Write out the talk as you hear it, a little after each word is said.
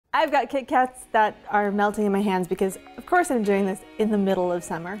I've got KitKats that are melting in my hands because, of course, I'm doing this in the middle of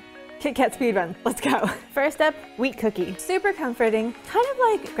summer. KitKat speedrun, let's go. First up, wheat cookie. Super comforting, kind of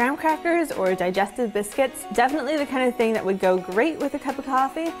like graham crackers or digestive biscuits. Definitely the kind of thing that would go great with a cup of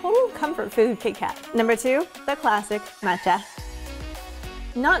coffee. Total comfort food, KitKat. Number 2, the classic matcha.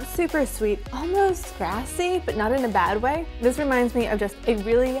 Not super sweet, almost grassy, but not in a bad way. This reminds me of just a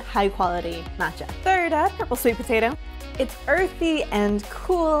really high quality matcha. Third up, purple sweet potato. It's earthy and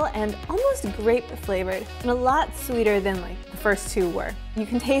cool and almost grape flavored, and a lot sweeter than like the first two were. You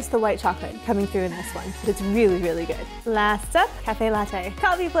can taste the white chocolate coming through in this one, but it's really, really good. Last up, cafe latte,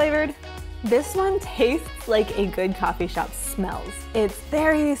 coffee flavored. This one tastes like a good coffee shop smells. It's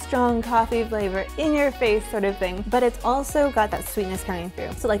very strong coffee flavor, in your face sort of thing, but it's also got that sweetness coming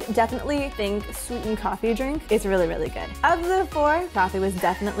through. So like definitely think sweetened coffee drink. It's really, really good. Of the 4, coffee was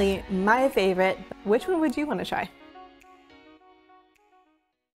definitely my favorite. Which one would you want to try?